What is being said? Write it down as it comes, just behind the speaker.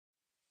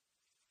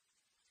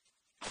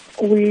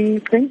We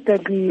think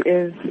that he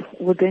is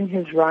within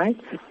his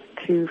rights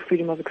to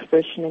freedom of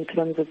expression in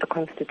terms of the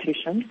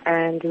Constitution,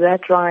 and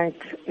that right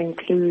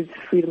includes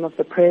freedom of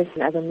the press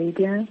and other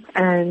media,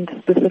 and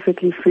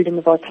specifically freedom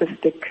of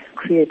artistic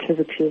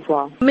creativity as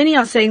well. Many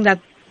are saying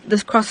that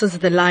this crosses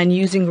the line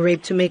using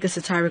rape to make a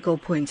satirical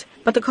point,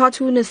 but the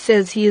cartoonist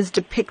says he is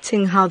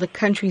depicting how the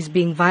country is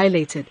being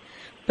violated.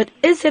 But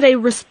is it a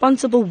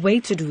responsible way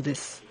to do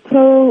this?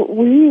 So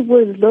we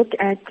would look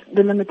at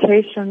the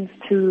limitations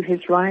to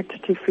his right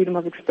to freedom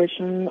of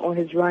expression or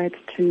his right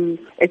to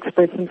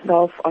express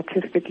himself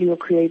artistically or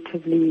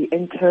creatively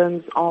in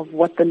terms of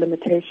what the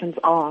limitations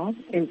are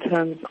in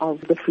terms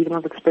of the freedom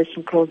of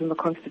expression clause in the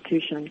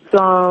Constitution.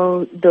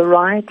 So the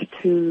right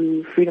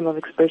to freedom of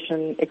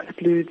expression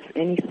excludes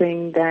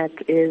anything that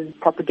is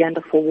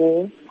propaganda for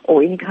war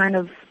or any kind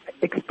of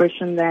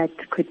expression that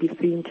could be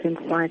seen to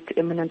incite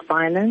imminent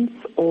violence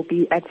or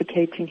be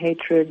advocating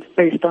hatred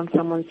based on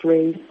someone's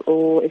race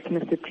or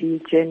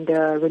ethnicity,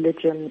 gender,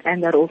 religion,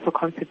 and that also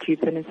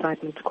constitutes an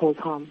incitement to cause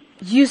harm.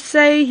 You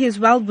say he's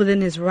well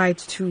within his right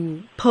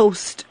to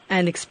post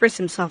and express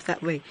himself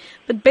that way.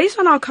 But based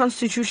on our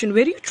Constitution,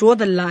 where do you draw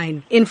the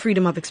line in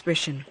freedom of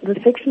expression? The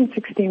Section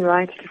 16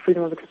 right to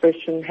freedom of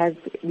expression has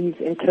these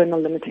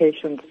internal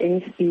limitations.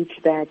 Any speech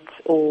that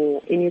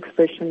or any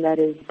expression that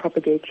is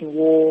propagating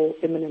war,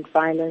 imminent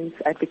violence,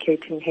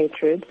 advocating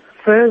hatred.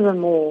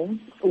 Furthermore,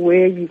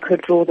 where you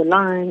could draw the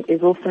line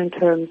is also in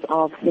terms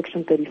of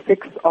Section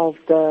 36 of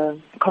the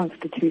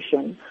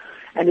Constitution.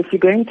 And if you're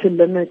going to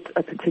limit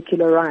a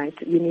particular right,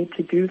 you need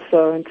to do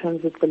so in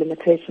terms of the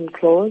limitation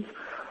clause,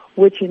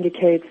 which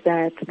indicates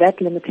that that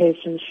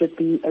limitation should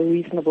be a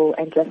reasonable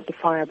and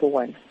justifiable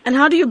one. And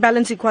how do you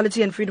balance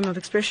equality and freedom of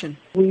expression?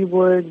 We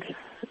would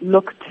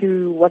look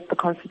to what the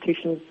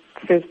Constitution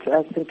says to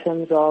us in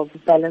terms of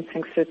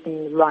balancing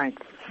certain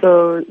rights.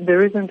 So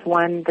there isn't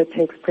one that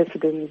takes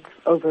precedence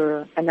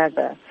over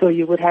another. So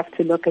you would have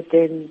to look at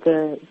then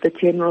the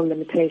general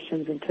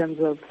limitations in terms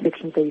of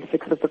Section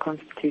 36 of the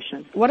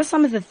Constitution. What are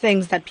some of the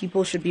things that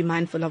people should be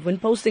mindful of when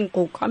posting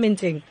or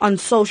commenting on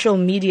social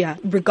media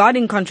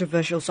regarding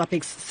controversial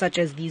topics such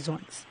as these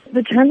ones?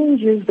 The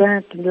challenge is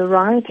that the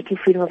right to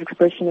freedom of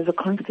expression is a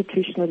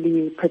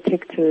constitutionally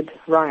protected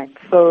right.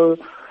 So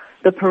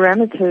the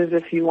parameters,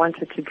 if you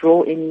wanted to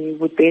draw any,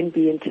 would then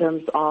be in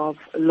terms of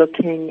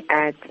looking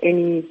at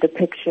any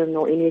depiction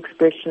or any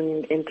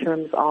expression in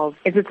terms of,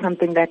 is it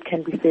something that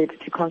can be said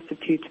to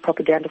constitute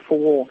propaganda for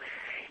war?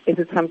 Is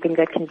it something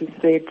that can be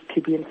said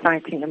to be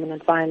inciting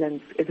imminent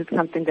violence? Is it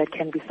something that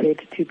can be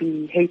said to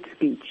be hate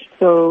speech?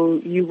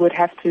 So you would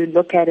have to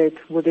look at it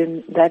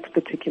within that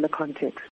particular context.